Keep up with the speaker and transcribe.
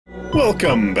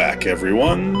Welcome back,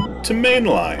 everyone, to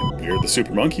Mainline. We are the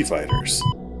Super Monkey Fighters.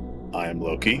 I am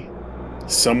Loki.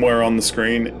 Somewhere on the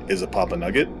screen is a Papa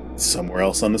Nugget. Somewhere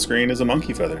else on the screen is a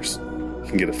Monkey Feathers. You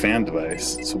can get a fan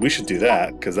device, so we should do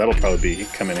that, because that'll probably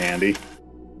come in handy.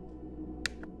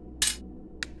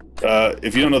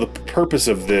 If you don't know the purpose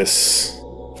of this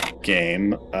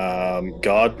game,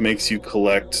 God makes you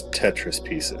collect Tetris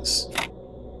pieces.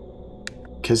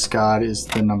 Because God is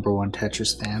the #1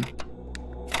 Tetris fan.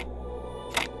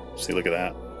 See, look at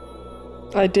that.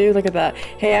 I do, look at that.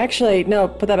 Hey, actually, no,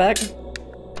 put that back.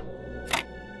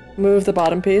 Move the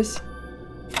bottom piece.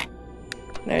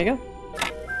 There you go.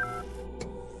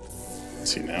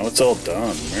 See, now it's all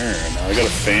done. Man, now I got a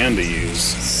fan to use.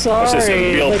 Sorry, Watch this,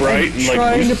 it'll be all bright I'm and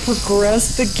trying to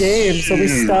progress the game, so we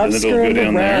stop and it'll screwing go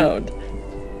down around.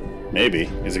 there. Maybe.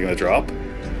 Is it going to drop?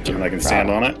 And I can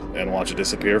stand on it and watch it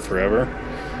disappear forever.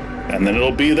 And then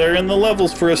it'll be there in the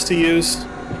levels for us to use.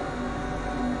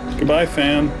 Goodbye,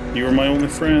 fan. You were my only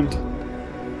friend.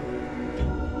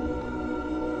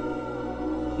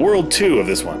 World 2 of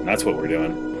this one. That's what we're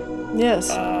doing. Yes.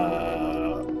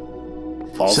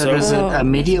 Also, so does it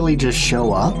immediately just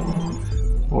show up?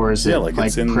 Or is it like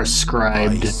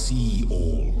prescribed I see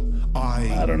all.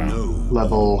 I don't know.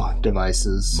 Level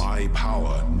devices? My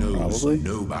power knows Probably.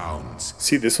 no bounds.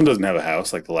 See, this one doesn't have a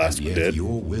house like the last one Yet did.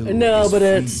 your will No, is but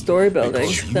it's free, story building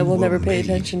because you that we'll never were pay made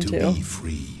attention to. Be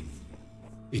free.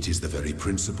 It is the very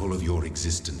principle of your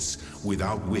existence,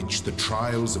 without which the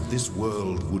trials of this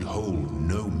world would hold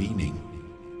no meaning.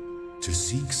 To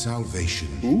seek salvation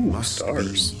must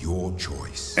stars. be your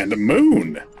choice. And a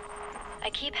moon. I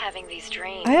keep having these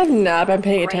dreams. I have not been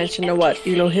paying attention to what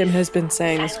Elohim has been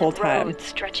saying this whole time.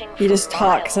 He just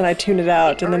talks and I tune it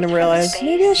out and then I realize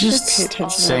maybe I should Just pay attention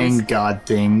to saying this. God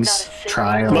things,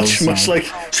 trials, Much like the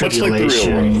real world.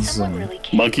 tribulations, and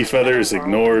Monkey Feathers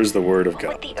ignores the word of What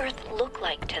God. the earth look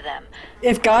like to them.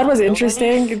 If God was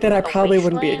interesting, then I probably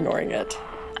wouldn't be ignoring it.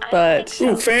 But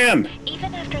Ooh, fan!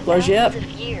 Even after Blows you up.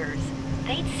 thousands of years,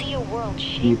 they'd see a world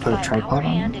shaped you put a by tripod our on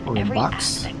hand it, in or a every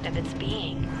box? aspect of its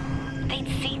being. They'd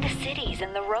see the cities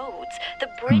and the roads, the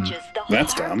bridges, the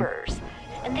That's dumb. harbors.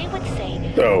 And they would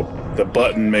say, Oh, the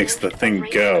button makes the thing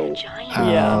go.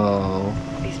 Yeah. Oh,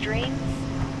 These dreams,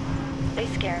 they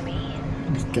scare me.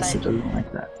 I guess it doesn't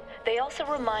like that. They also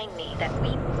remind me that we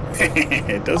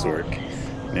It does work.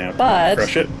 Now, But-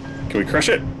 crush it. Can we crush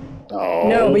it? Oh.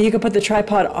 no, but you could put the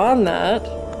tripod on that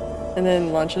and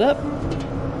then launch it up.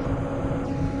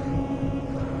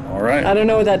 All right. I don't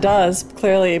know what that does,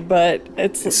 clearly, but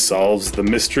It it's... solves the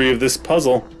mystery of this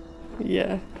puzzle.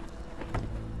 yeah.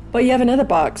 But you have another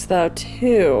box, though,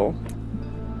 too.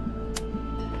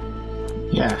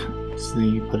 Yeah, so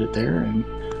you put it there and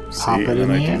pop See, it and in then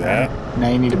the I do air. that. Now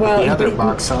you need to Well, put the other but-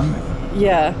 box on.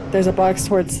 Yeah, there's a box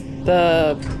towards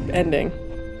the ending.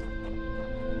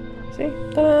 See?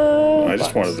 I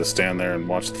just wanted to stand there and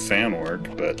watch the fan work,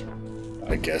 but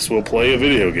I guess we'll play a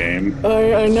video game.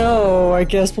 I know. I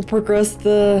guess we'll progress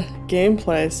the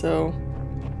gameplay so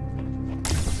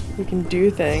we can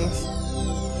do things.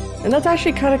 And that's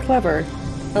actually kind of clever. I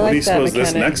What do you like that suppose mechanic.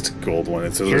 this next gold one?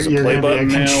 It says there's a You're play gonna be button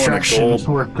now and a construction gold.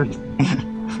 worker.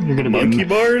 You're gonna Monkey be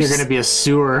bars? You're gonna be a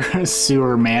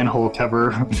sewer manhole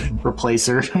cover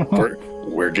replacer.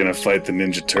 We're gonna fight the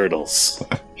Ninja Turtles.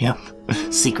 Yep.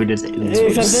 Secret Except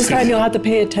advantage. this time you'll have to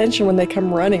pay attention when they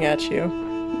come running at you.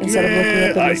 Instead of looking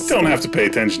at them. I don't have to pay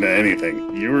attention to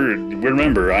anything.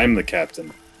 Remember, I'm the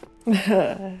captain.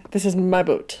 This is my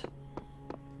boat.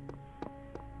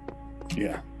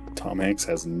 Yeah, Tom Hanks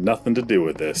has nothing to do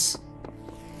with this.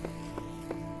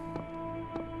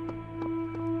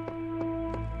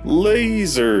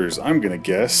 Lasers! I'm gonna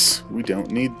guess we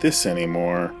don't need this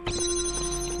anymore.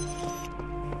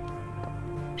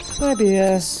 Maybe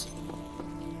yes.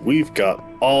 We've got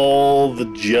all the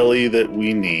jelly that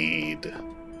we need.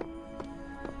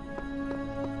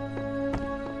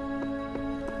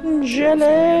 I'm Jelly!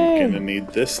 gonna need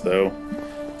this though.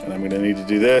 And I'm gonna need to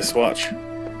do this. Watch.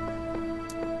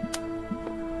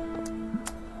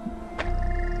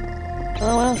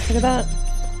 Oh well, look at that.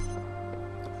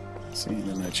 See, and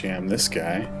then I jam this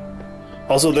guy.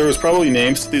 Also, there was probably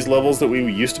names to these levels that we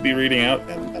used to be reading out,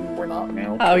 and we're not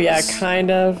now. Oh yeah, 'cause kind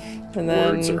of. And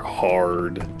then words are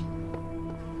hard.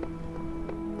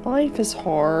 life is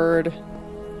hard.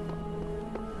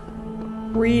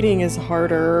 Reading is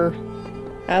harder.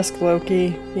 Ask Loki.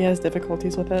 He has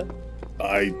difficulties with it.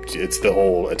 It's the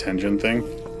whole attention thing.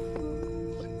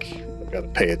 Like, I've got to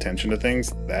pay attention to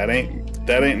things. That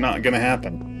ain't not gonna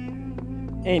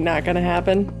happen. Ain't not gonna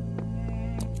happen.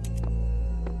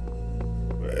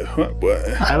 What?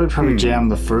 I would probably jam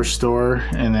the first door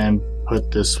and then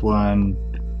put this one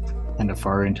kind of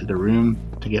far into the room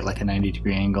to get like a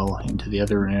 90-degree angle into the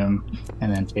other room,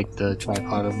 and then take the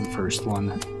tripod of the first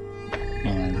one.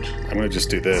 And I'm gonna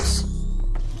just do this.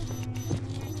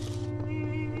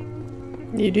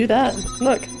 You do that.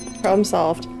 Look, problem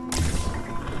solved.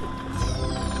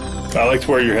 I liked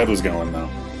where your head was going, though.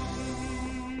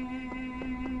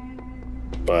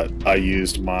 But I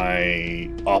used my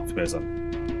optimism.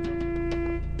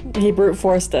 He brute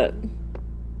forced it.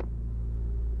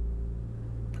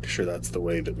 Pretty sure that's the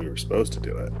way that we were supposed to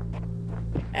do it.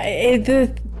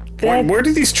 Where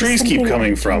do these trees keep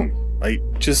coming from?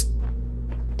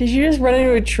 Did you just run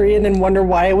into a tree and then wonder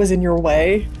why it was in your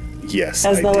way? Yes,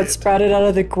 As though it sprouted out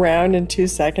of the ground in 2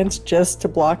 seconds just to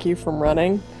block you from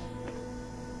running?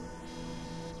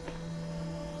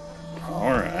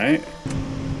 Alright.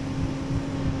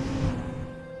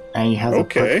 And you have to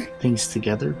put things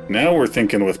together. Now we're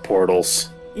thinking with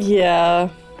portals. Yeah.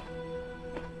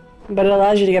 But it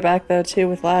allows you to get back though too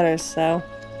with ladders, so.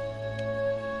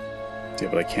 Yeah,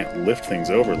 but I can't lift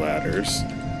things over ladders.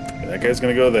 That guy's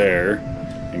gonna go there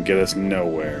and get us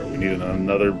nowhere. We need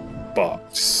another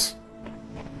box.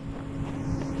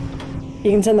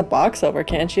 You can send the box over,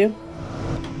 can't you?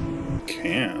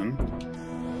 Can.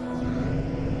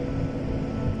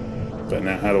 But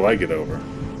now how do I get over?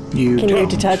 Can you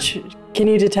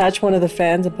detach one of the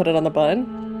fans and put it on the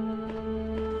button?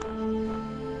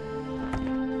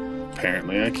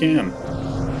 Apparently I can.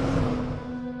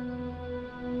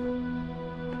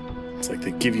 It's like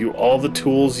they give you all the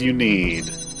tools you need.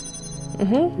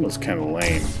 Mm-hmm. It was kind of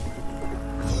lame.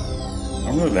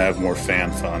 I'm gonna have more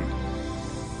fan fun.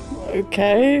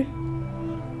 Okay.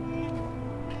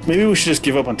 Maybe we should just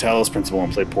give up on Talos Principle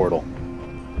and play Portal.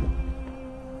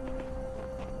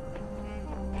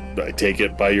 I take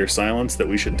it by your silence that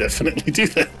we should definitely do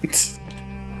that.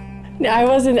 No, I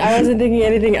wasn't thinking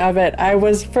anything of it. I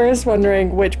was first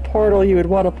wondering which Portal you would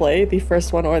want to play, the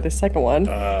first one or the second one.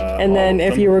 And then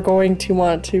if you were going to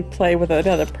want to play with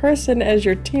another person as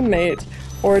your teammate,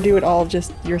 or do it all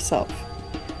just yourself.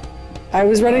 I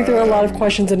was running through a lot of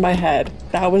questions in my head.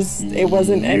 It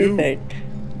wasn't anything.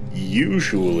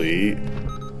 Usually, I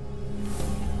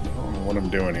don't know what I'm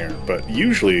doing here, but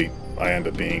usually I end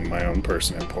up being my own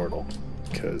person in Portal,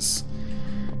 because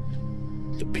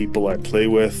the people I play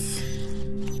with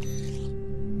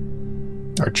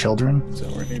are children. Is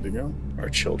that where I need to go? Are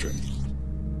children.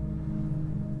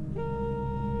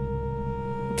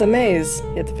 It's a maze.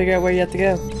 You have to figure out where you have to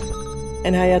go.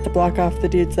 And how you have to block off the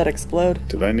dudes that explode.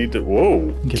 Did I need to...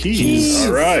 Whoa! Keys!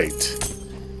 Alright.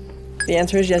 The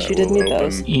answer is yes, you did need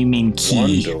those. You mean key.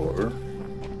 One door.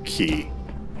 Key.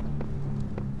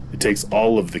 It takes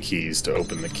all of the keys to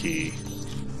open the key.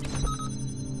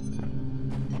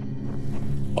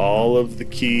 All of the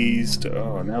keys to...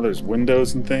 Oh, now there's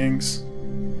windows and things.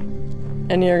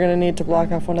 And you're gonna need to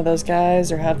block off one of those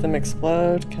guys or have them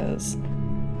explode, because...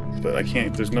 But I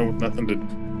can't... There's nothing to...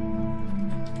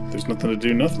 There's nothing to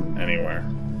do nothing anywhere.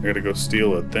 I gotta go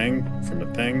steal a thing from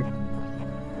a thing.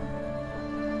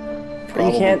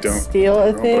 Probably you can't steal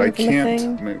a thing but I from can't. a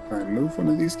thing? Can I move one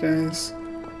of these guys?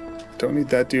 Don't need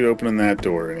that dude opening that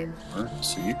door anymore.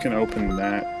 So you can open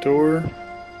that door.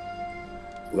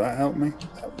 Will that help me?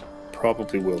 That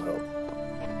probably will help.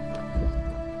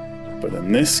 But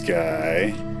then this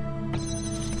guy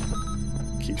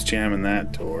keeps jamming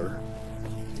that door.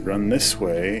 We run this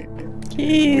way.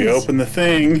 Jeez. We open the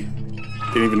thing.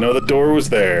 Didn't even know the door was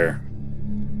there.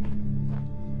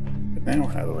 But now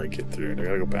how do I get through? Do I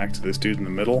gotta go back to this dude in the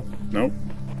middle? Nope.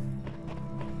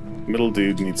 Middle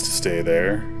dude needs to stay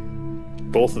there.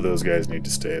 Both of those guys need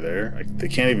to stay there. They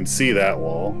can't even see that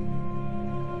wall.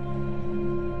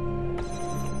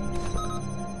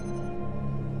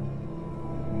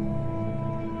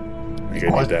 I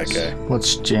think I need that guy.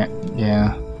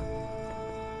 Yeah.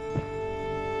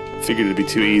 Figured it'd be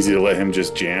too easy to let him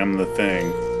just jam the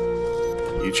thing.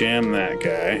 You jam that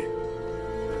guy.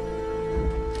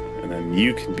 And then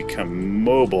you can become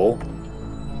mobile.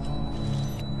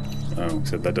 Oh,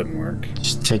 except that doesn't work.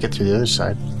 Just take it through the other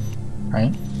side,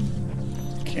 right?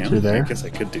 Can't. Through there? I guess I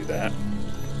could do that.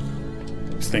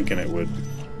 I was thinking it would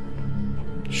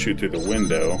shoot through the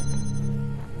window.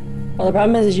 Well, the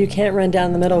problem is you can't run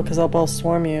down the middle because they'll both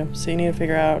swarm you, so you need to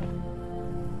figure out.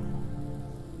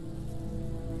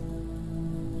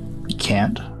 You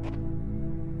can't?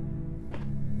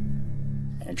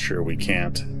 I'm sure we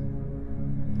can't.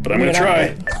 But I'm gonna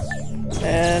try.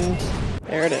 And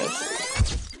there it is.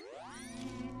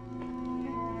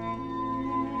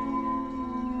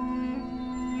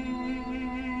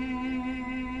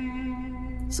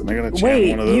 So I gotta jam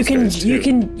one of those guys too.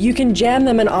 you can jam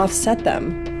them and offset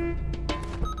them.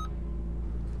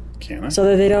 Can I? So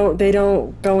that they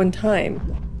don't go in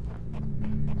time.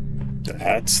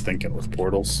 That's thinking with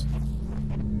portals.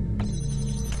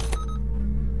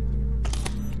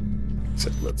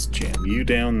 So let's jam you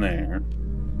down there.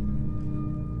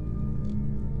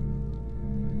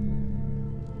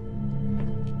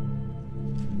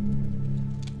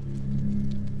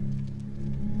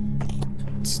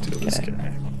 Let's steal this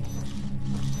guy.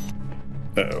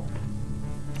 Uh-oh.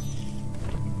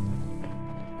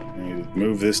 I need to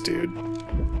move this dude.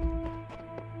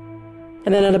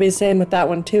 And then it'll be the same with that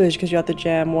one too, is because you have to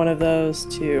jam one of those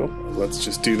too. Let's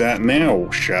just do that now,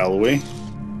 shall we?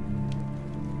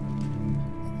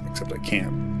 Except I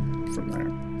can't from there.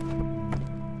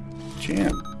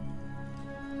 Jam.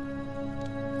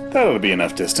 That ought to be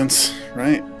enough distance,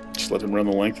 right? Just let him run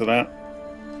the length of that.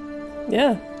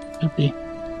 Yeah. Could be.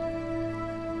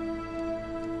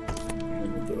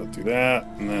 And we'll do that,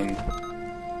 and then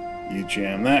you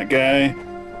jam that guy.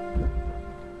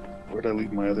 Where'd I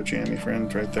leave my other jammy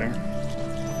friend? Right there.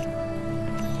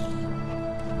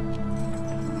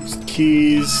 Use the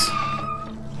keys.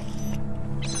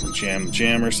 Jam the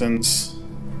Jamersons.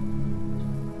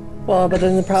 Well, but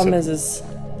then the problem is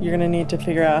you're gonna need to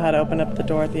figure out how to open up the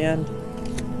door at the end.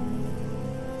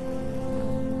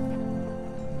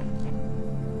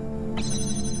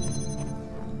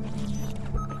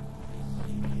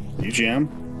 You jam?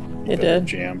 It did.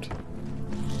 Jammed.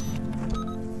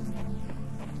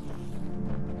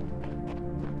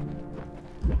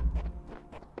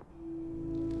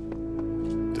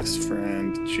 This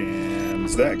friend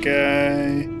jams that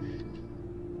guy.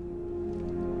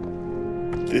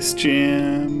 This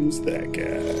jams that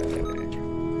guy.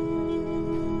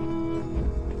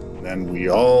 Then we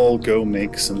all go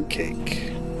make some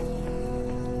cake.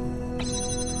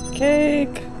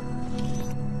 Cake.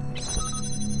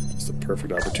 It's the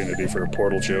perfect opportunity for a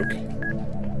portal joke.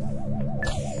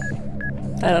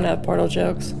 I don't have portal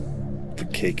jokes. The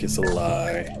cake is a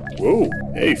lie. Whoa!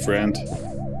 Hey, friend.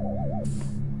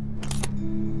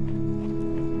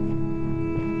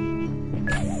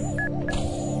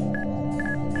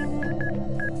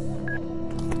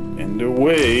 And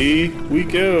away we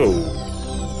go.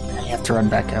 You have to run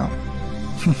back out.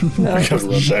 No. I gotta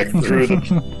run back through the...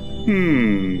 Do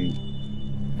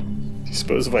you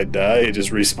suppose if I die, it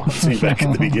just respawns me back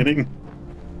at the beginning?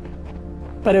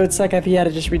 But it would suck if you had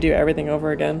to just redo everything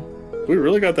over again. We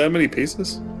really got that many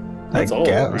pieces? That's I all,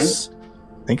 guess.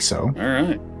 I think so.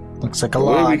 Alright. Looks like a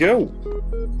Away lot. we go.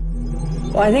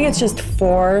 Well, I think it's just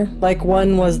 4. Like,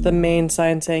 one was the main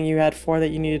sign saying you had 4 that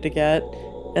you needed to get,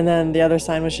 and then the other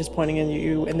sign was just pointing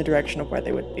you in the direction of where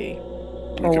they would be.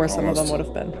 Or where some of them would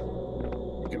have been.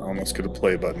 We can almost get a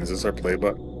play button. Is this our play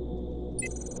button?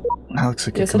 That looks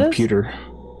like Yes, a it is. computer.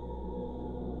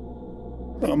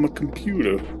 I'm a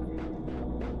computer.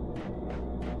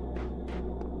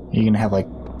 You can have, like,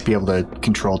 be able to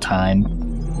control time.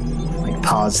 Like,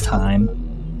 pause time.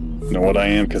 You know what I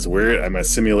am? Because I'm a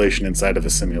simulation inside of a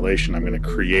simulation. I'm going to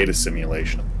create a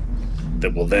simulation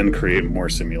that will then create more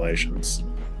simulations.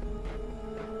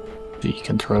 So you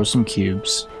can throw some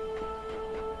cubes.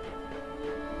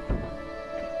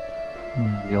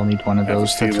 You'll need one of I have a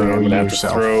those to feeling throw I'm gonna have to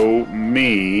yourself. throw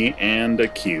me and a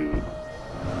cube.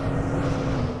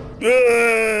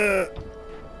 Ah!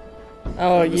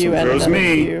 Oh, This you one ended throws up with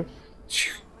me. you.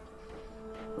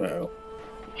 Well,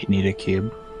 You need a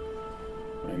cube.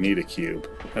 I need a cube.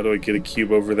 How do I get a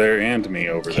cube over there and me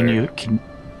over Can there? you... Can,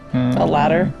 A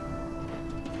ladder.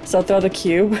 So throw the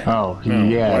cube. Oh, No,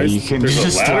 yeah, why is- you can there's a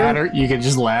just ladder? You can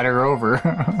just ladder over.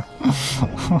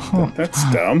 That's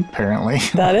dumb. Apparently.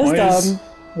 That is Why dumb.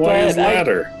 Why is But I-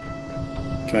 ladder?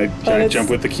 Can I it's- jump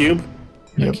with the cube?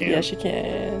 I Yep. can't. Yes, you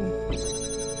can.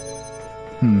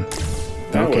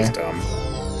 That was Okay. dumb.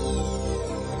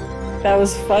 That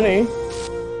was funny.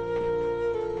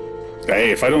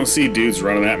 Hey, if I don't see dudes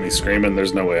running at me screaming,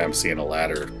 there's no way I'm seeing a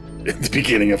ladder at the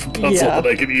beginning of a puzzle Yeah. that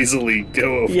I could easily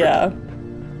go over. Yeah.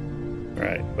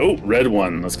 Right. Oh, red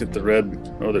one. Let's get the red.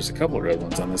 Oh, there's a couple of red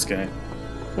ones on this guy.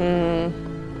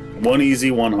 One easy,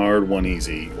 one hard, one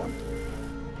easy. One.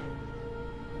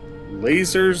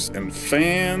 Lasers and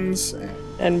fans.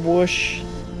 And whoosh.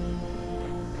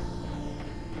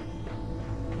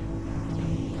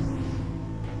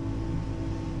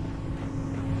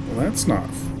 Well, that's not.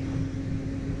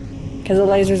 Because the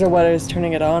lasers are what is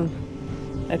turning it on,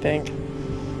 I think.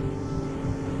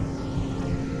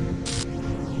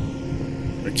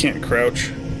 I can't crouch.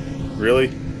 Really?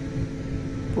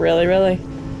 Really, really.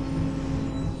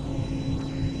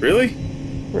 Really?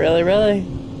 Really, really.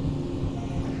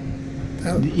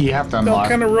 You have to What unlock.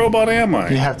 kind of robot am You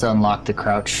I? have to unlock the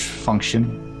crouch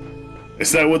function.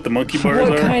 Is that what the monkey bars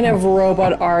What are? kind of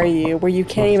robot are you, where you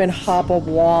can't even hop a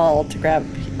wall to grab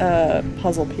a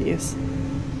puzzle piece?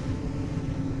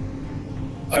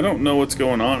 I don't know what's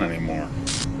going on anymore.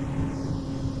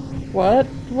 What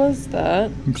was that?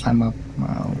 You climb up.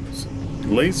 Wow.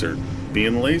 Laser.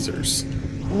 Being lasers.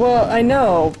 Well, I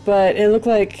know, but it looked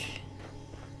like...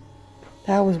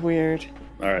 That was weird.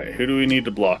 Alright, who do we need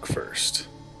to block first?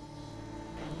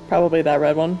 Probably that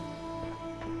red one.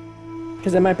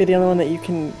 Because it might be the only one that you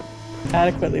can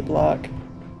adequately block.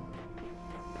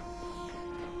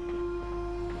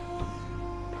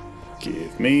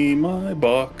 Give me my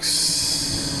box.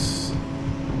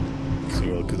 See,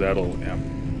 well, because that'll... Yeah.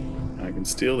 I can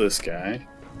steal this guy.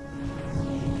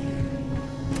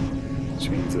 Which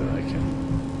means that I can...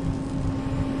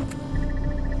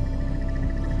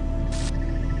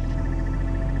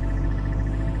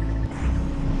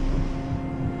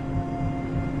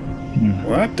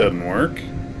 Well, that doesn't work.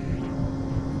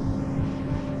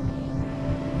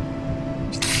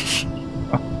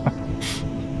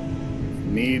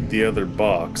 Need the other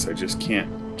box. I just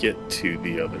can't get to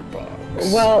the other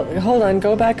box. Well, hold on.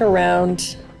 Go back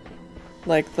around.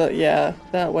 Like the... Yeah,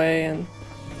 that way and...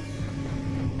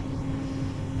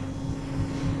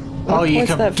 Oh, you What's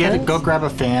can that get it. fence? Go grab a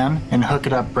fan and hook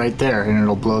it up right there, and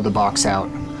it'll blow the box out.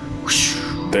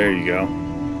 There you go.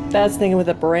 That's thinking with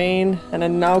a brain and a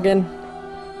noggin.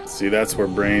 See, that's where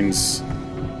brains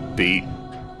beat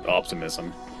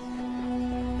optimism.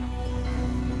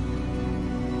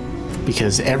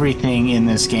 Because everything in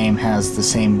this game has the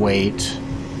same weight,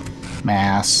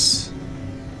 mass,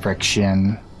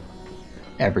 friction,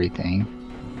 everything,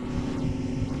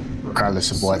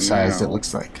 regardless of what So size now- it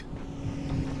looks like.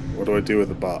 What do I do with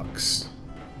the box?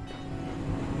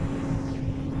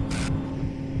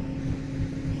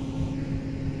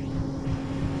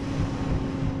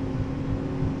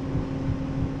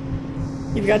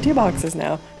 You've got 2 boxes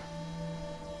now.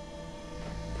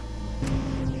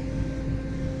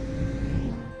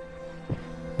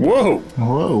 Whoa!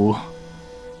 Whoa.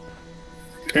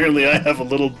 Apparently I have a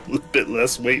little bit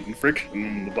less weight and friction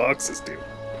than the boxes do.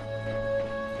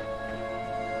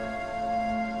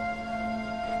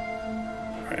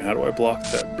 Alright, how do I block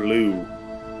that blue?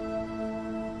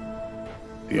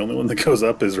 The only one that goes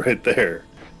up is right there.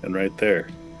 And right there.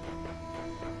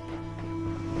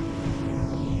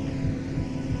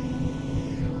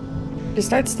 Just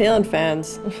start stealing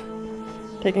fans.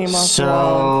 Taking them off the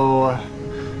wall. So,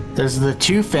 there's the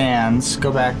 2 fans.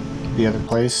 Go back to the other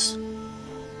place.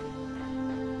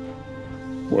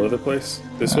 What other place?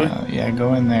 This way? Yeah,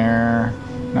 go in there.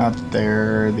 Not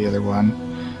there, the other one.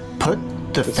 Put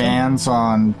the fans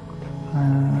on...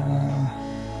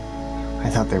 I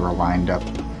thought they were lined up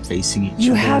facing each other.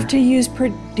 You have to use...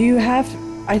 Do you have...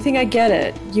 I think I get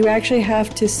it. You actually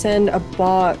have to send a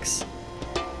box...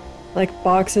 Like,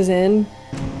 boxes in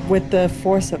with the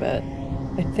force of it.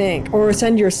 I think. Or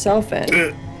send yourself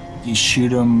in. You shoot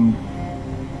them...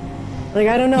 Like,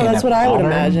 I don't know. In That's a what I would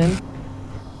pattern? imagine.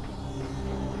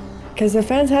 Because the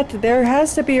fans have to... There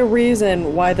has to be a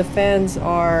reason why the fans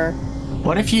are...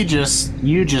 What if you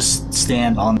just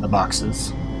stand on the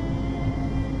boxes?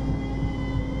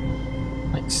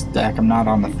 Like, stack them not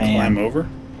on the fan. Climb over?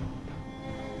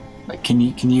 Like, can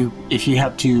you, if you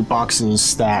have 2 boxes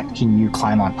stacked, can you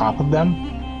climb on top of them?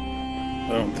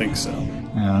 I don't think so.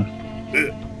 Yeah.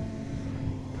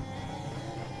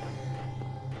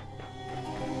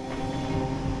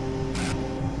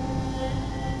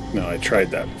 No, I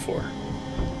tried that before.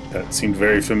 That seemed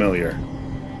very familiar.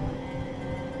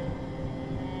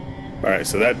 Alright,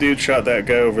 so that dude shot that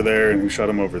guy over there, and who shot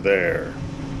him over there?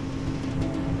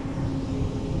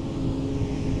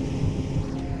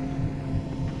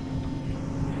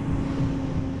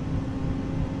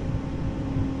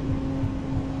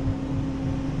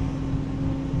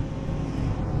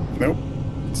 Nope.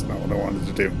 That's not what I wanted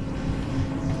to do.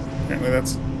 Apparently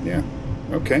that's... yeah.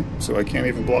 Okay, so I can't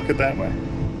even block it that way.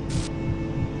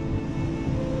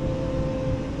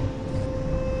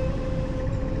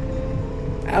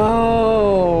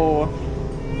 Oh.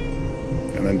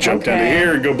 And then jump down to Okay.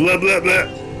 here and go blah blah blah.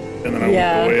 And then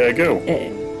Yeah. away I go.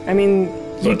 I mean, you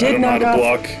But I did don't know how knock to off...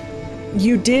 block.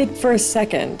 You did for a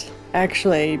second,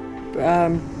 actually, Do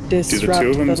disrupt the 2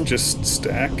 of them the... just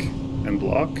stack and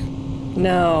block?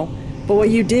 No. But what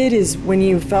you did is when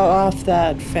you fell off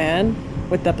that fan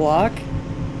with the block,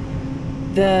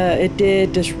 it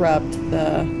did disrupt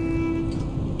the...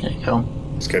 There you go.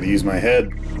 Just gotta use my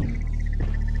head.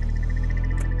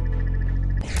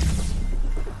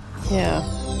 Yeah.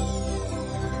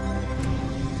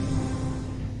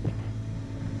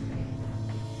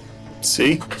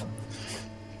 See?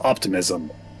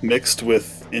 Optimism. mixed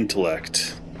with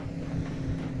intellect.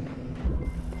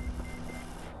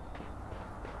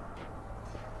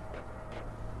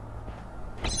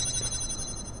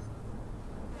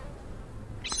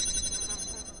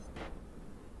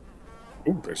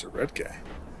 Ooh, there's a red guy.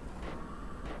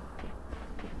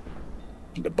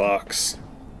 The box.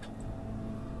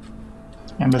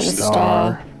 And a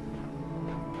star.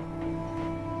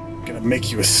 Gonna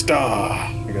make you a star.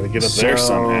 I gotta get up there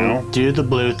somehow. Do the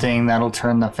blue thing, that'll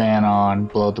turn the fan on,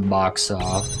 blow the box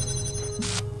off.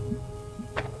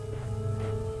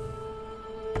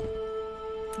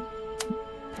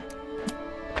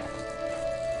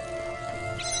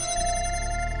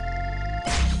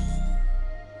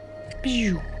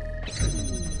 You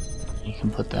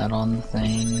can put that on the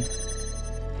thing.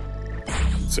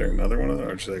 Is there another one of those?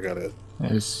 Or should I gotta...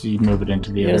 As you move it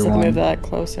into the You other just have one. to move that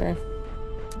closer.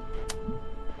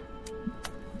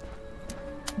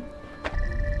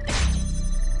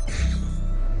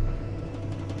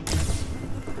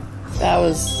 That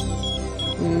was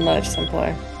much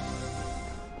simpler.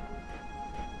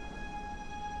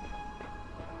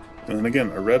 And then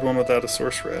again, a red one without a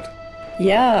source red.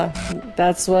 Yeah,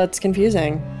 that's what's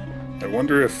confusing. I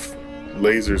wonder if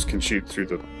lasers can shoot through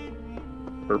the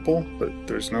purple, but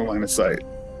there's no line of sight.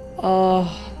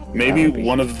 Oh. Maybe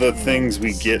one of the things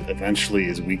we get eventually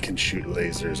is we can shoot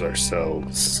lasers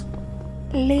ourselves.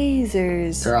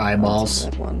 Lasers. They're eyeballs.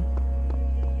 That one.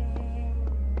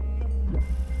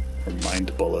 Or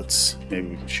mind bullets. Maybe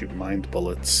we can shoot mind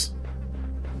bullets.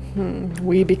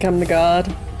 We become the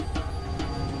god.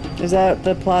 Is that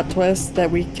the plot twist,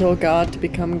 that we kill God to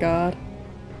become God?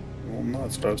 Well, no,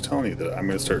 that's what I was telling you, that I'm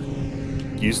going to start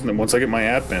using them. Once I get my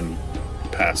admin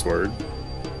password,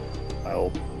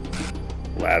 I'll...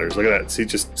 Ladders, look at that. See,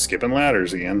 just skipping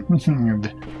ladders again.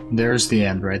 There's the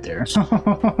end right there.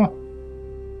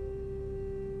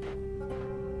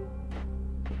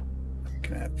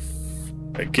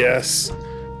 I guess.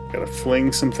 Gotta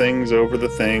fling some things over the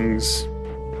things.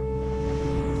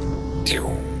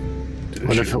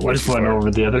 What if it went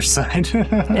over the other side?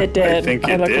 It did. I think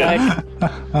it looked did.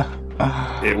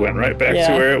 like. It went right back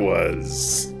to where it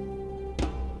was.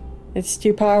 It's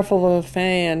too powerful of a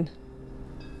fan.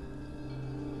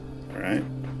 Alright.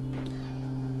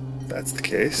 If that's the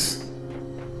case.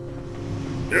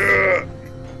 Ugh.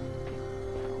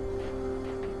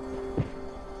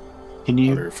 Can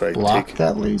you If I block take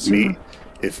that laser?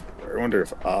 I wonder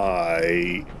if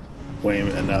I weigh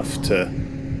enough to...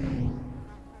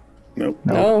 Nope.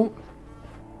 No.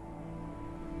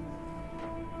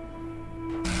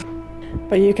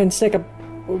 But you can stick a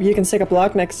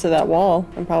block next to that wall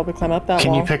and probably climb up that wall.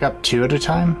 Can you pick up two at a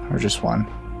time or just one?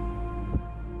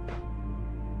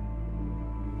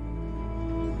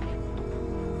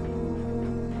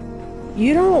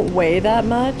 You don't weigh that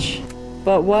much,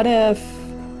 but what if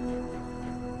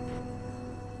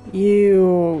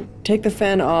you take the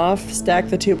fan off, stack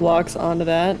the 2 blocks onto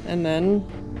that, and then...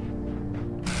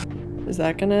 Is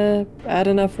that gonna add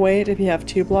enough weight if you have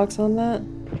 2 blocks on that?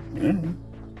 Yeah.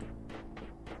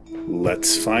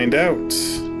 Let's find out.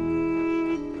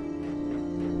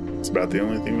 It's about the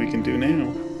only thing we can do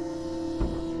now.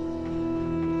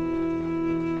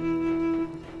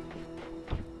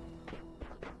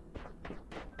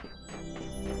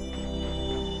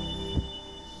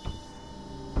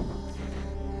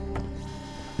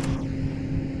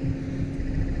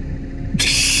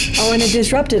 Oh, and it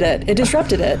disrupted it. It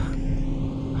disrupted it.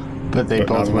 But they But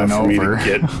both not went enough for me to over.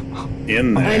 get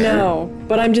in there. I know,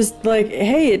 but I'm just like,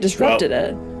 hey, it disrupted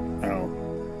it. Oh.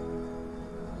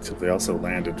 So they also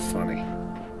landed funny.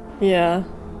 Yeah.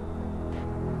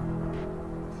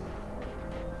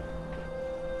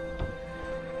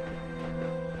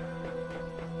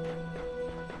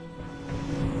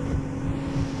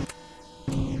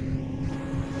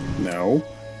 No.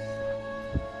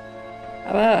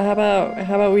 How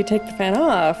about we take the fan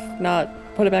off, not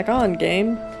put it back on,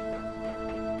 game?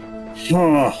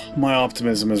 Oh, my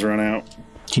optimism has run out.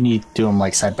 Can you do them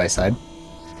like side by side?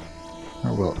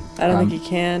 Or will? I don't think you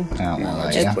can. I don't know.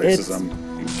 Just Yeah. places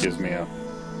it gives me a...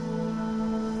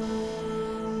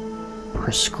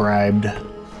 Prescribed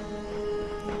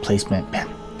placement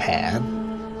pad.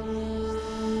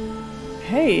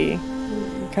 Hey,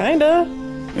 kinda.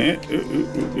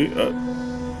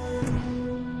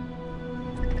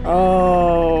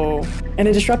 Oh, and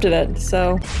it disrupted it,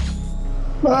 so...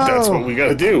 That's what we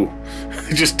gotta do.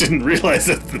 I just didn't realize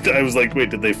that. I was like,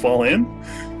 wait, did they fall in?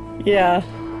 Yeah.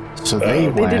 So they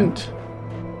went. didn't.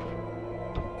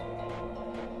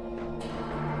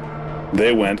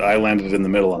 They went, I landed in the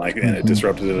middle, and it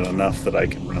disrupted it enough that I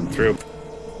can run through.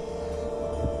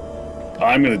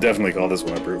 I'm gonna definitely call this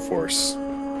one a brute force.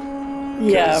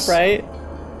 Yeah, right?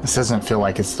 This doesn't feel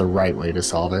like it's the right way to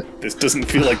solve it. This doesn't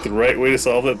feel like the right way to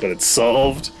solve it, but it's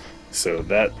solved. So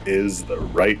that is the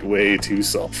right way to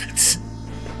solve it.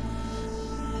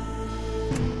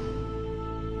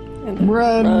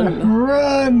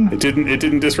 Run! It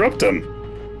didn't disrupt them.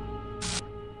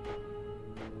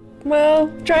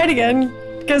 Well, try it again.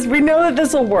 Because we know that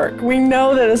this will work. We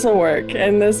know that this will work.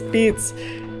 And this beats...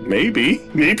 Maybe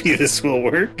this will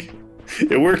work.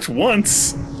 It worked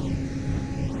once.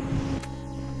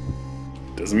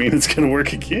 Doesn't mean it's gonna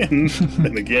work again.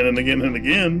 And again and again and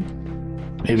again.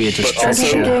 Maybe it just But tricks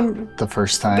also, you the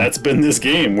first time. That's been this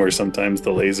game where sometimes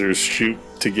the lasers shoot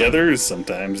together,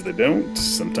 sometimes they don't,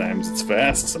 sometimes it's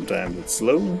fast, sometimes it's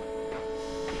slow.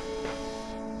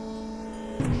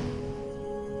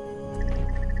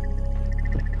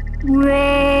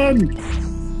 Run!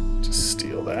 Just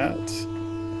steal that.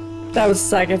 That would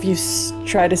suck if you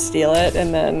try to steal it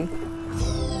and then...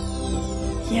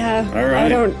 Yeah, All right. I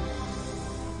don't...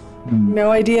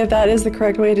 No idea if that is the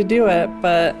correct way to do it,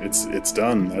 but... It's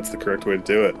done. That's the correct way to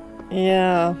do it.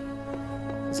 Yeah.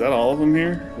 Is that all of them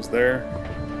here? Is there...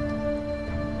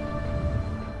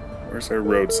 Where's our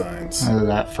road signs?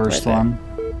 That first Right one.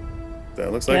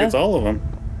 That looks like Yeah. it's all of them.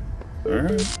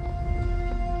 Alright.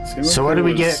 So what do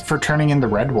we get for turning in the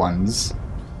red ones?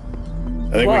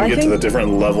 I think Well, we can I get to the think-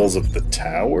 different levels of the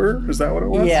tower. Is that what it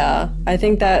was? Yeah, I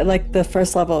think that, like, the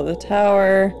first level of the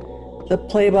tower, the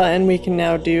play button we can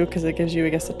now do, because it gives you, I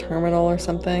guess, a terminal or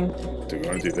something. Do we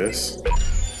want to do this?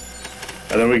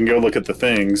 And then we can go look at the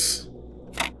things.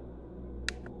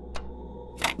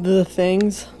 The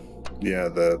things? Yeah,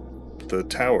 the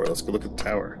tower. Let's go look at the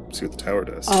tower. See what the tower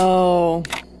does. Oh.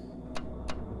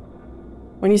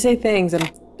 When you say things,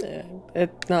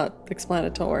 it's not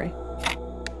explanatory.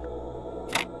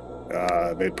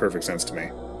 It made perfect sense to me.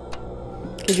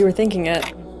 Because you were thinking it.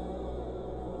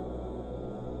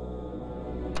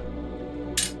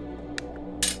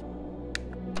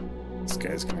 This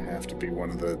guy's gonna have to be one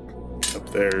of the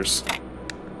up theirs.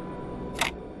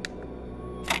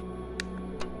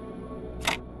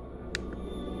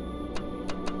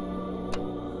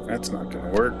 That's not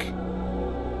gonna work.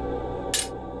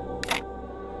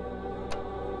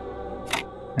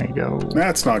 There you go.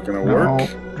 That's not gonna No, work.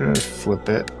 just flip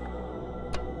it.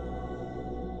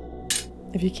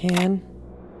 If you can.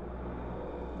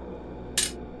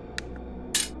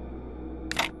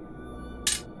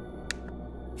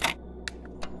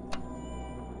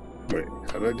 Wait,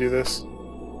 how did I do this?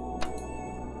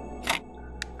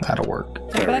 That'll work.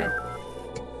 There we go.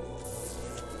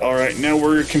 Alright, now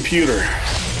we're a computer.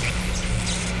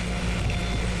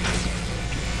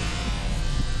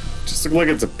 Just look like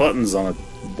it's buttons on a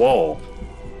wall.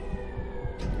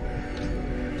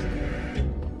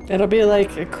 It'll be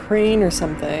like a crane or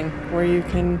something, where you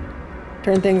can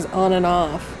turn things on and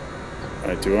off.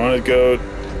 Alright, do we want to go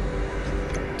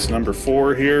to number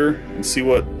 4 here and see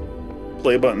what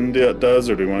play button does,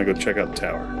 or do we want to go check out the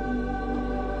tower?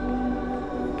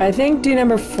 I think do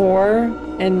number 4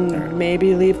 and Alright.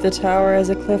 maybe leave the tower as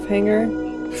a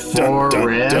cliffhanger. 4 Dun, dun,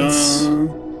 reds dun.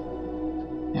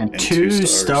 and And 2 2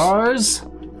 stars.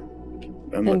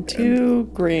 And 2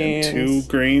 greens. And 2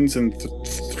 greens and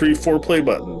 4 play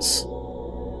buttons.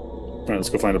 Alright, let's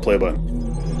go find a play button.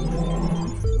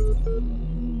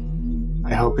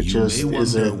 I hope it just You may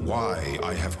is wonder a why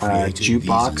I have created these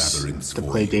jukebox labyrinths to for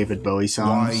play you. David Bowie Why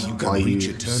songs you while can reach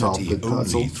you solve eternity the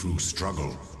puzzle. only through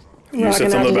struggle. You Rocking said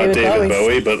out something to about David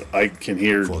Bowie. Bowie, but I can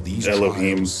hear For these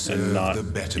Elohim trials serve and not the you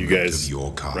betterment guys of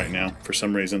your kind. right now for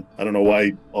some reason. I don't know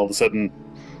why all of a sudden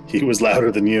he was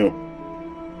louder than you.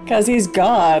 Because he's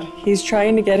God. He's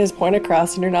trying to get his point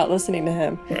across and you're not listening to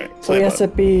him. Right, So play he has to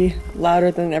button. be louder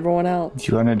than everyone else.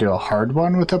 Do you want to do a hard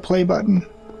one with a play button?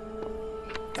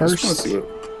 I just wanna First, see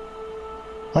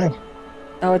what- play.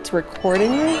 Oh, it's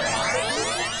recording you?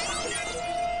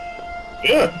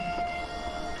 Yeah.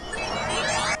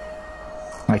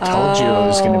 I told you it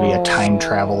was going to be a time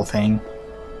travel thing.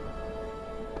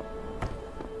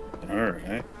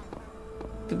 Alright.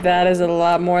 That is a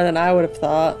lot more than I would have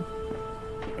thought.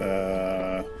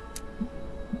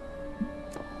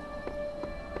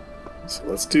 So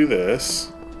let's do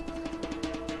this.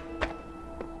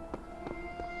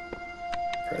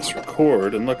 Press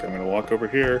record, and look, I'm going to walk over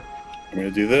here. I'm going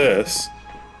to do this.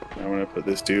 And I'm going to put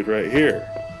this dude right here.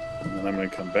 And then I'm going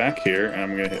to come back here, and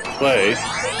I'm going to hit play.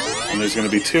 And there's going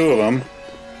to be 2 of them.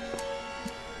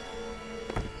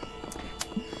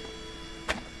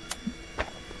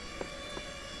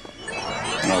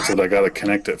 No, it said I got to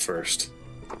connect it first.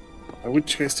 Why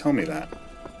would you guys tell me that?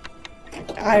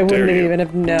 I dare wouldn't you. even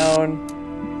have known.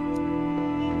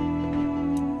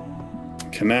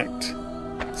 Connect.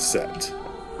 Set.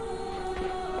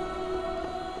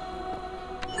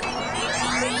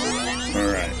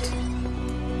 Alright.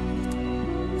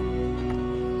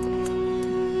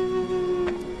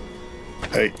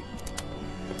 Hey.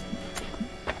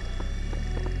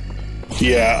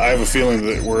 Yeah, I have a feeling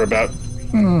that we're about...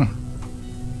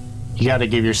 You gotta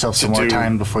give yourself some more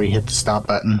time before you hit the stop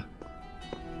button.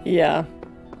 Yeah.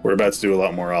 We're about to do a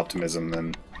lot more optimism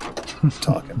than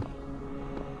talking.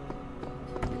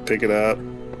 Pick it up.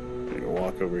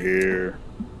 Walk over here.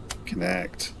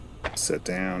 Connect. Sit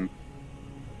down.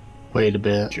 Wait a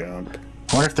bit. Jump.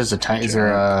 I wonder if there's a time. Is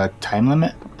there a time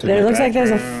limit? There looks like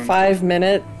there's a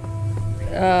 5-minute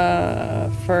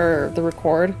for the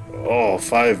record. Oh,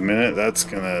 5 minute? That's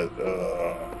gonna...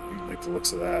 I like the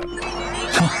looks of that.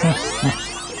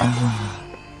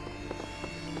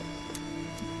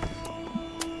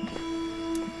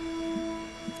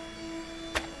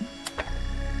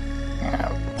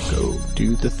 Now go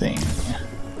do the thing.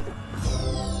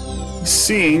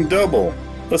 Seeing double.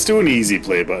 Let's do an easy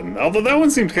play button. Although that one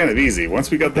seemed kind of easy.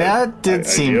 Once we got that did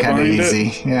seem kind of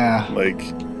easy. Yeah. Like,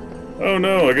 oh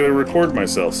no, I gotta record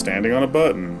myself standing on a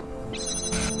button.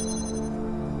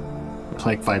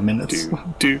 Like 5 minutes.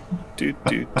 Do. Look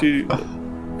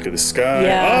at the sky.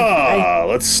 Yeah,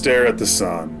 let's stare at the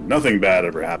sun. Nothing bad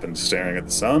ever happens staring at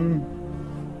the sun.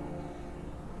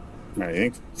 I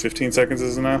think 15 seconds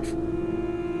is enough.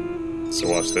 So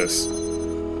watch this.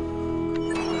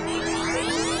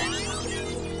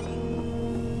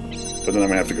 But then I'm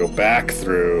gonna have to go back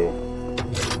through.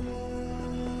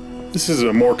 This is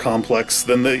a more complex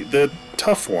than the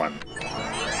tough one.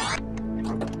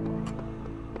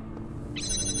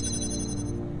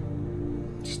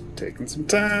 Just taking some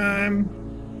time.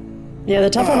 Yeah, the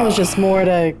tough one was just more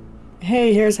to,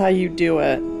 hey, here's how you do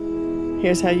it.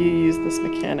 Here's how you use this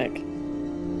mechanic.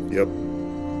 Yep.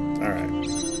 Alright.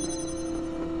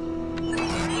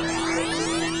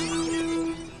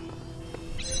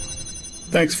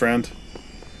 Thanks, friend.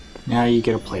 Now you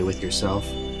get to play with yourself.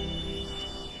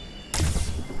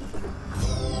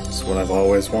 It's what I've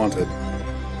always wanted.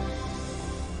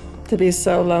 To be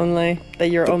so lonely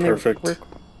that you're only...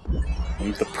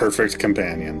 I'm the perfect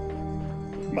companion.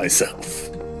 Myself.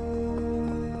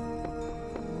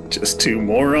 Just two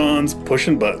morons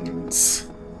pushing buttons.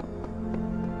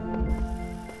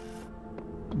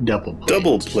 Double plate.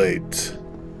 Double plate.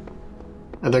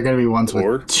 Are there going to be ones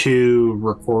with 2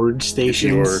 record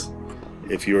stations?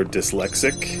 If you're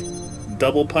dyslexic,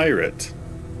 double pirate.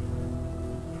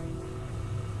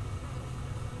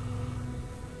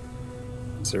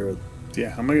 Is there a... Yeah,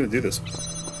 how am I going to do this?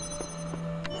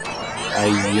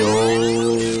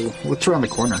 What's around the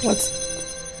corner?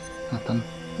 Nothing.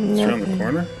 It's around the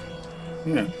corner?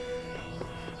 Yeah.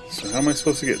 So how am I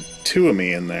supposed to get 2 of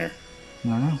me in there? I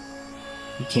don't know.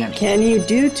 You can't. Can you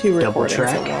do 2 recordings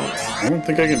track? at once? I don't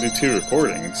think I can do 2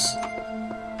 recordings.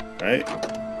 Right?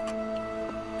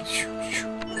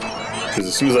 Because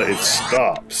as soon as it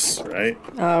stops, right?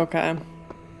 Oh, okay.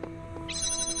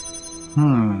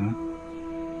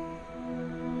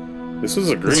 This was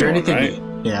a green Is there one, anything? right?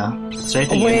 Yeah. Is there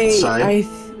anything Wait, inside?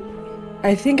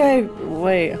 I think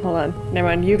wait, hold on. Never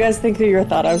mind. You guys think through your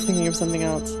thought. I was thinking of something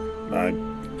else. I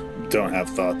don't have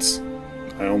thoughts.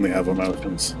 I only have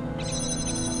emotions.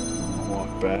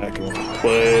 Walk back and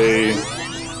play.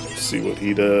 See what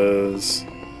he does.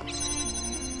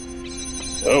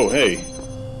 Oh, hey.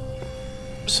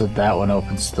 So that one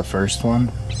opens the first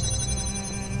one.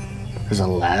 There's a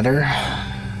ladder.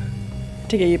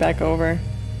 To get you back over.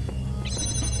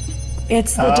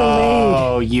 It's the delayed.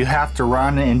 Oh, you have to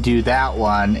run and do that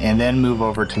one, and then move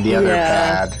over to the other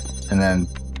pad, and then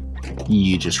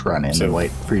you just run in and wait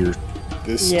for your...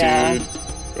 This dude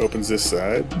opens this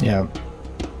side? Yeah.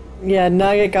 Yeah,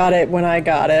 Nugget got it when I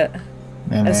got it.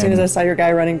 And as soon as I saw your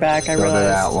guy running back, I realized. Go to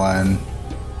that one.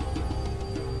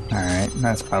 Alright,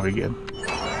 that's probably good.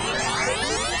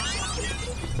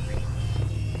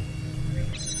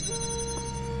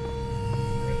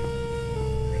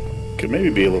 Could maybe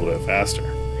be a little bit faster.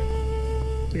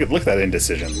 Look at that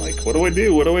indecision. Like, what do I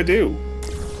do? What do I do?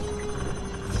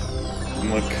 And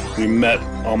look, we met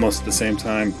almost at the same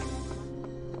time.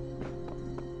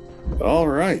 All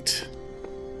right.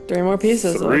 3 more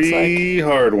pieces. 3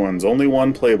 hard ones. Only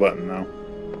 1 play button now.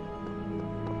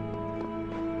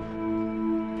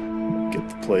 Get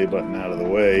the play button out of the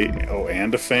way. Oh,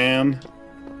 and a fan.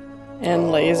 And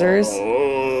lasers.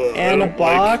 Oh, and a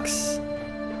box.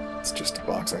 It's just a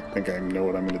box. I think I know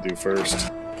what I'm going to do first.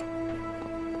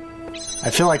 I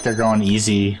feel like they're going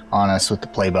easy on us with the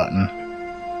play button.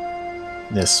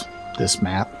 This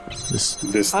map,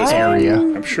 this area.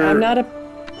 I'm sure. I'm not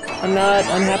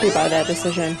unhappy by that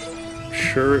decision.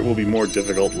 sure it will be more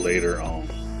difficult later on.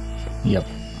 Yep.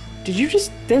 Did you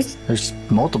just... There's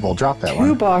multiple. Drop that one.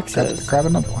 Two boxes. Grab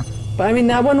another one. But I mean,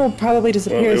 that one will probably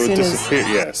disappear Well, it as would soon disappear.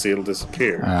 Yeah, see, it'll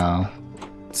disappear. Oh.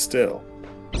 Still.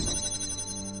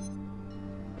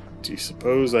 Do you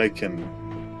suppose I can...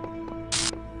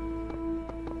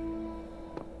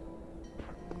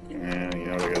 Yeah, you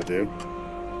know what I gotta do?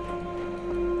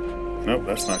 Nope,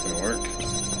 that's not gonna work.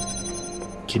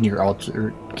 Can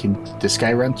this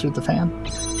guy run through the fan?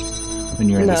 When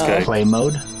you're in No. this guy play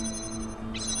mode?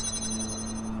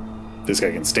 This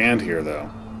guy can stand here, though.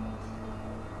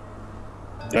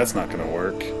 That's not gonna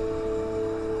work.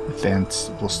 The fan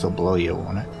will still blow you,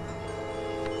 won't it?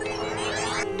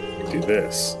 Do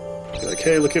this. Be like,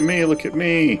 hey, look at me, look at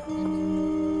me!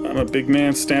 I'm a big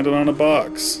man standing on a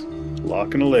box.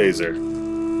 Locking a laser.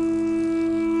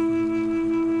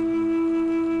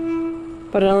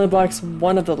 But it only blocks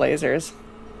one of the lasers.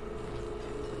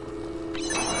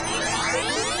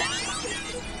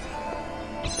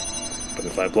 But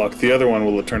if I block the other one,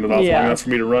 will it turn it off Yeah. long enough for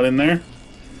me to run in there?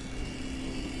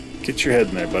 Get your head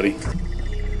in there, buddy.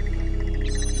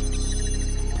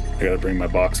 I gotta bring my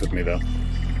box with me, though.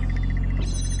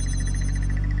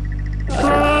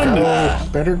 Go!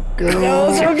 Better go!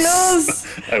 No, so close!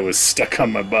 I was stuck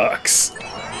on my box.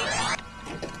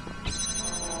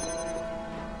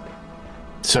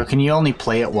 So can you only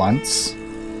play it once?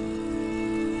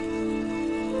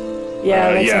 Yeah,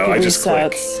 it looks yeah, like it I just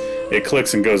click. resets. It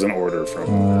clicks and goes in order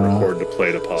from record to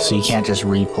play to pause. So you can't just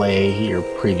replay your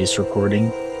previous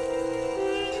recording?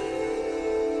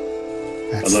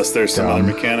 That's Unless there's some other dumb.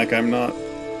 mechanic I'm not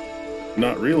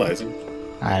realizing.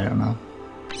 I don't know.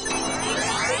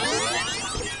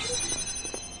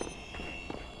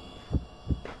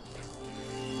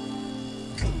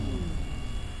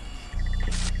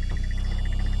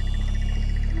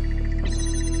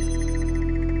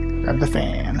 Grab the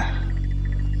fan.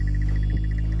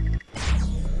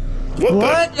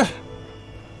 What? The?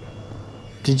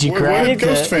 Did you Where grab did the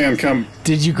Ghost Fan come?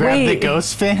 Did you grab the Wait.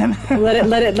 ghost fan? Let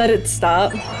it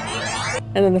stop.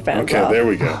 And then the fan Okay, there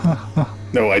we go.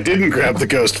 No, I didn't grab the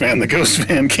Ghost Fan. The Ghost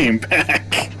Fan came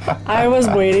back. I was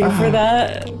waiting for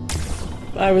that.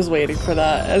 I was waiting for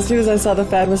that. As soon as I saw the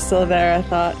fan was still there, I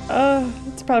thought, oh,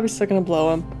 it's probably still gonna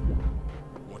blow him.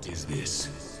 What is this?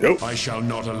 Nope. I shall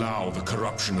not allow the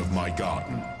corruption of my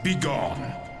garden. Be gone.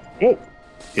 Whoa.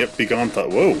 Yep, be gone. Thought.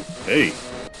 Whoa. Hey.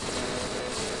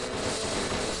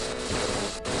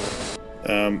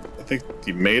 I think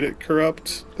you made it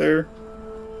corrupt there.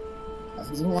 I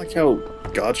don't like how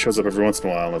God shows up every once in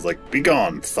a while and is like, "Be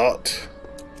gone, thought."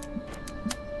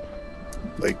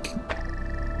 Like,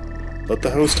 let the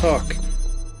host talk.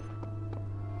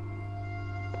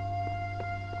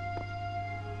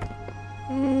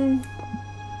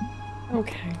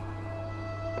 Okay.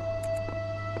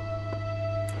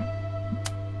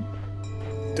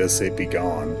 It does say "be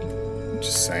gone."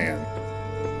 Just saying.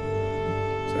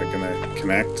 Is that gonna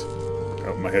connect?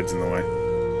 Oh, my head's in the way.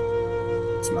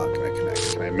 It's not gonna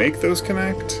connect. Can I make those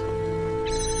connect?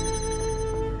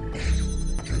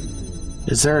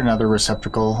 Is there another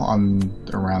receptacle on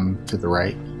around to the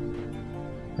right?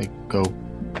 Like go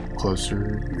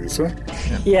closer. This way?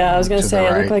 Yeah, I was gonna To say, the it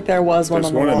right. looked like there was one There's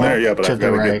on the one wall. in there, yeah, but To I've the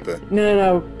got to right. get the...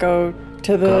 No, go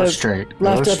to the Go straight.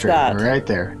 left Go of straight. that. Right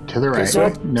there. To the right. This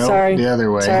way? No, Sorry. the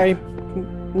other way. Sorry.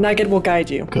 Nugget will guide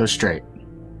you. Go straight.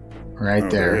 Right Oh,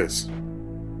 there. there it is.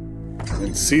 I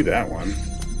didn't see that one.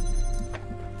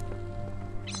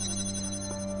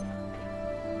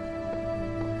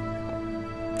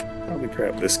 Probably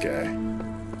grab this guy.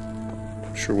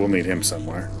 I'm sure we'll meet him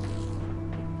somewhere.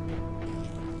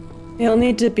 It'll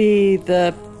need to be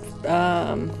the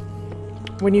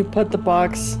when you put the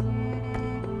box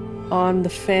on the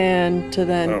fan to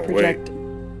then Oh, wait. project.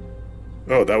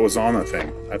 Oh, that was on a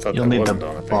thing. I thought You'll that need wasn't the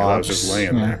on a thing. I was just box,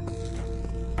 laying yeah. there.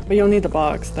 But you'll need the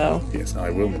box though. Yes, I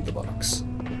will need the box.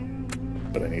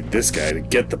 But I need this guy to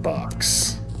get the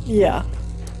box. Yeah.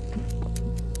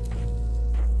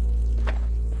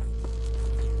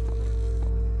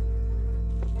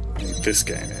 I need this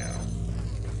guy now.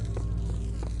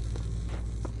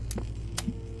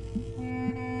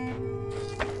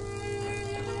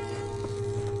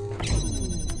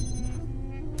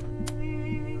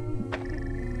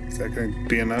 Is that going to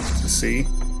be enough to see?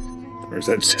 Or is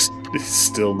that just it's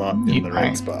still not in You the right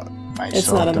might- spot? Might It's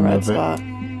still not have in the to right move it. spot.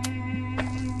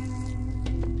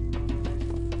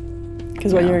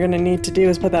 Because what Yeah. you're gonna need to do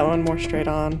is put that one more straight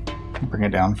on. Bring it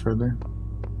down further.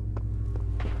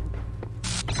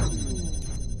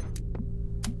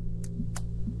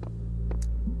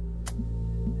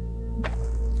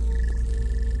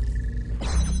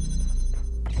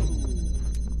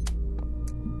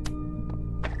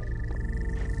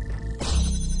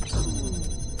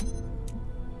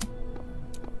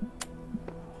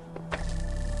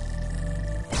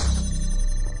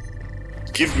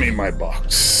 Give me my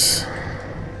box.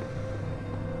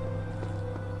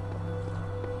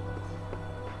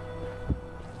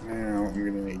 Now I'm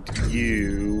gonna need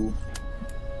you.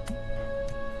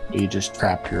 You just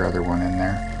trap your other one in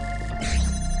there.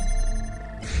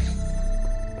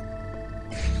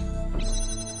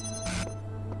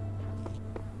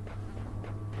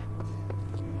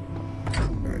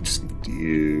 I just need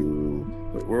you.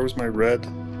 Wait, where was my red?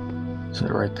 Is it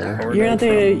right there?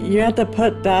 You have to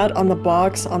put that on the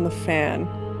box on the fan.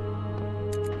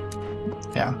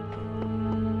 Yeah.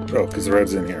 Oh, because the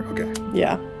red's in here. Okay.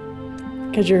 Yeah.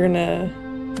 Because you're gonna...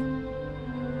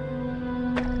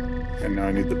 And now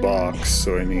I need the box,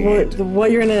 so I need... What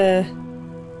you're gonna...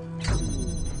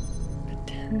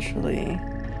 Potentially...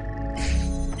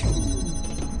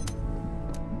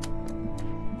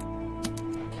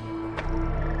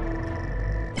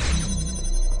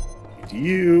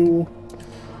 you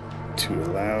to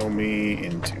allow me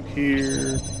into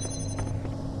here.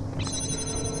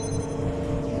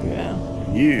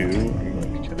 Yeah. You,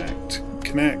 I'm going to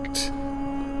connect.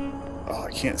 Oh,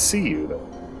 I can't see you though.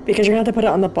 Because you're gonna have to put it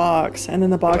on the box, and then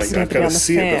the box is gonna have to be on the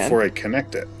fan. I've got to see it before I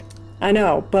connect it. I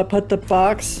know, but put the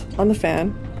box on the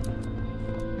fan.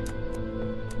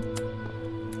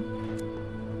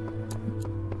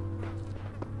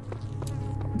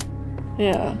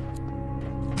 Yeah.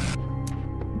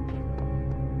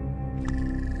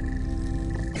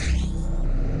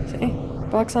 See?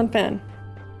 Box on fan.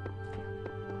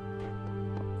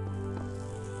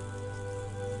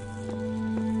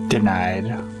 Denied.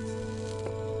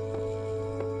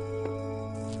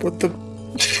 What the?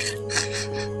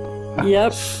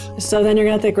 Yep. So then you're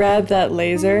gonna have to grab that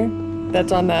laser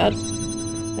that's on that,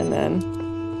 and then.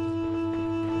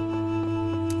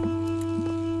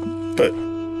 But.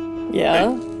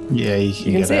 Yeah. Yeah, you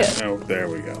can see it. Oh, there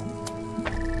we go.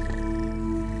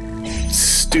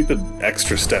 Stupid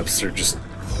extra steps are just.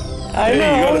 I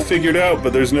know. You gotta figure it out,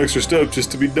 but there's an extra step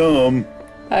just to be dumb.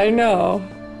 I know.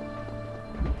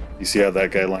 You see how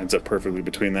that guy lines up perfectly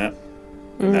between that?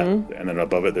 And, and then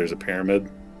above it, there's a pyramid.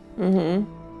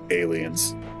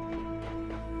 Aliens.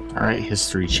 All right,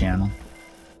 History Channel.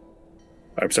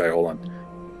 I'm sorry, hold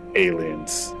on.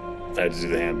 Aliens. I had to do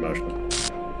the hand motion.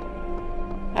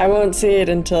 I won't see it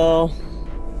until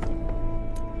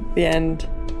the end.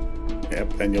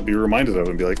 Yep, and you'll be reminded of it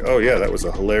and be like, oh yeah, that was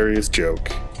a hilarious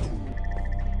joke.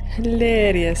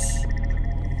 Hilarious.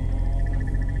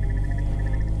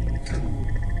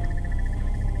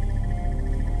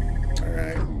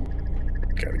 Alright.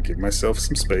 Gotta give myself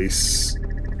some space.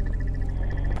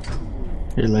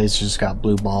 Your laser's got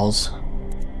blue balls.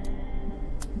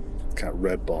 Got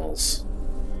red balls.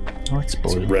 Oh, it's It's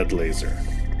blue. a red laser.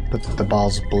 But the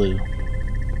ball's blue.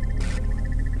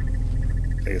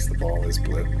 I guess the ball is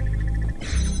blue.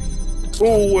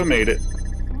 Oh, I made it.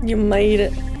 You made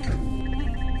it.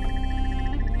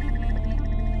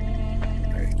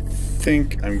 I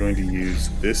think I'm going to use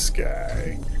this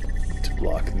guy to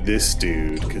block this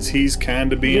dude, because he's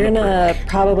kind of being You're a gonna prick.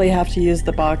 probably have to use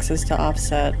the boxes to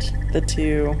offset the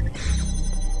two.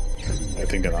 I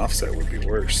think an offset would be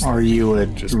worse. Or you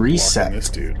would Just blocking reset this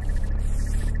dude.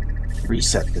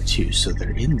 reset the two so they're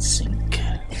in sync.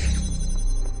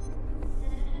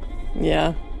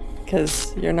 Yeah,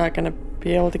 because you're not gonna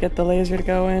be able to get the laser to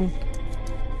go in.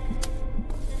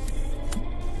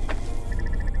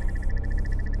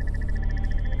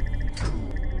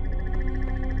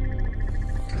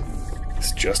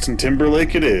 It's Justin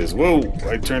Timberlake it is. Whoa,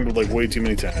 I turned like way too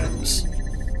many times.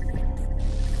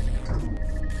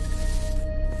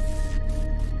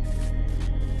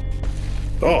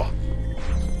 Oh,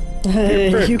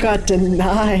 You got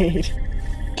denied.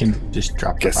 Can just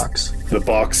drop the guess box. the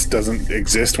box doesn't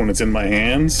exist when it's in my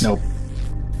hands? Nope.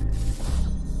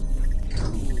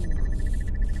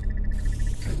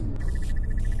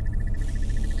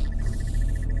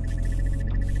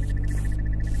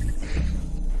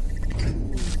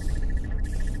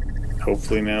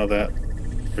 Hopefully now that...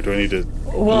 Or do I need to...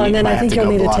 Well, and then Might I have think to you'll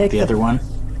go need to block take the other one.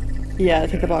 Yeah,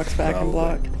 take the box back and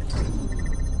block.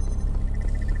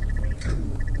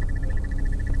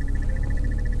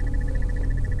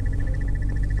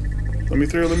 Let me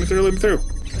through, let me through, let me through.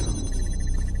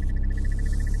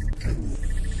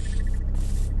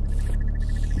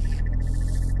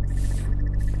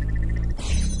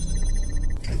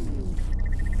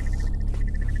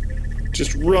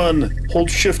 Just run. Hold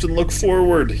shift and look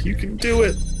forward. You can do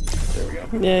it. There we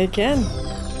go. Yeah, you can.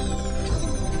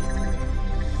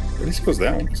 Where do you suppose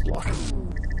that one was blocking?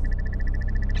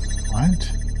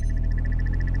 What?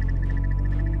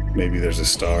 Maybe there's a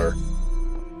star.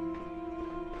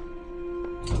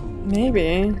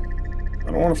 Maybe.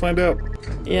 I don't want to find out.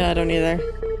 Yeah, I don't either.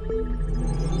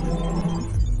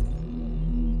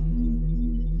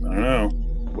 I don't know.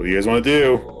 What do you guys want to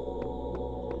do?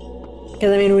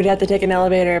 Because, I mean, we'd have to take an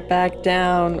elevator back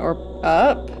down or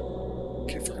up.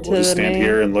 Okay, fine. We'll just stand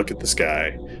here and look at the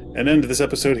sky. And end this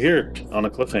episode here on a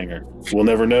cliffhanger. We'll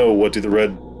never know what do the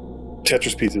red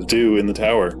Tetris pieces do in the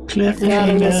tower.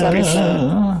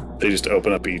 Cliffhanger. They just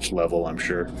open up each level, I'm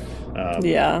sure.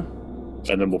 Yeah.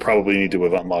 And then we'll probably need to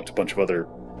have unlocked a bunch of other,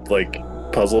 like,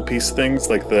 puzzle piece things,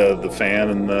 like the fan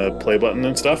and the play button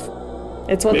and stuff.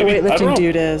 It's what Maybe. the weightlifting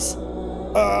dude is.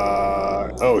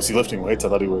 Oh, is he lifting weights? I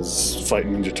thought he was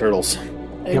fighting Ninja Turtles.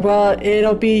 Yep. Well,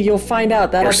 you'll find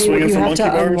out. That'll be what you have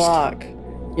to unlock.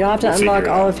 You'll have to unlock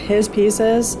all of his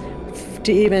pieces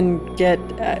to even get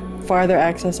farther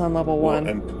access on level 1.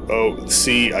 And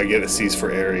C, I get it. C's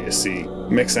for area C.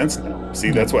 Makes sense now.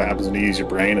 See, that's what happens when you use your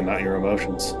brain and not your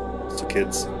emotions. So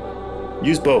kids,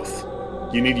 use both.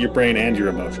 You need your brain and your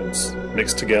emotions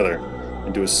mixed together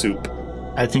into a soup.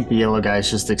 I think the yellow guy's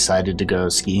just excited to go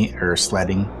skiing or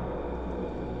sledding.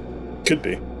 Could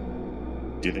be.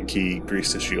 Do you think he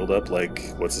greased his shield up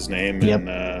like, what's his name Yep.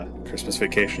 in Christmas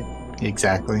Vacation?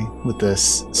 Exactly, with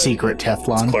this secret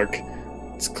Teflon.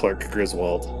 It's Clark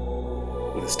Griswold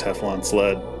with his Teflon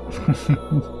sled.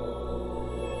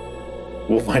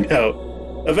 We'll find out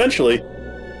eventually.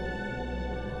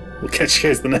 We'll catch you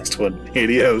guys in the next one.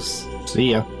 Adios.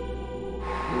 See ya.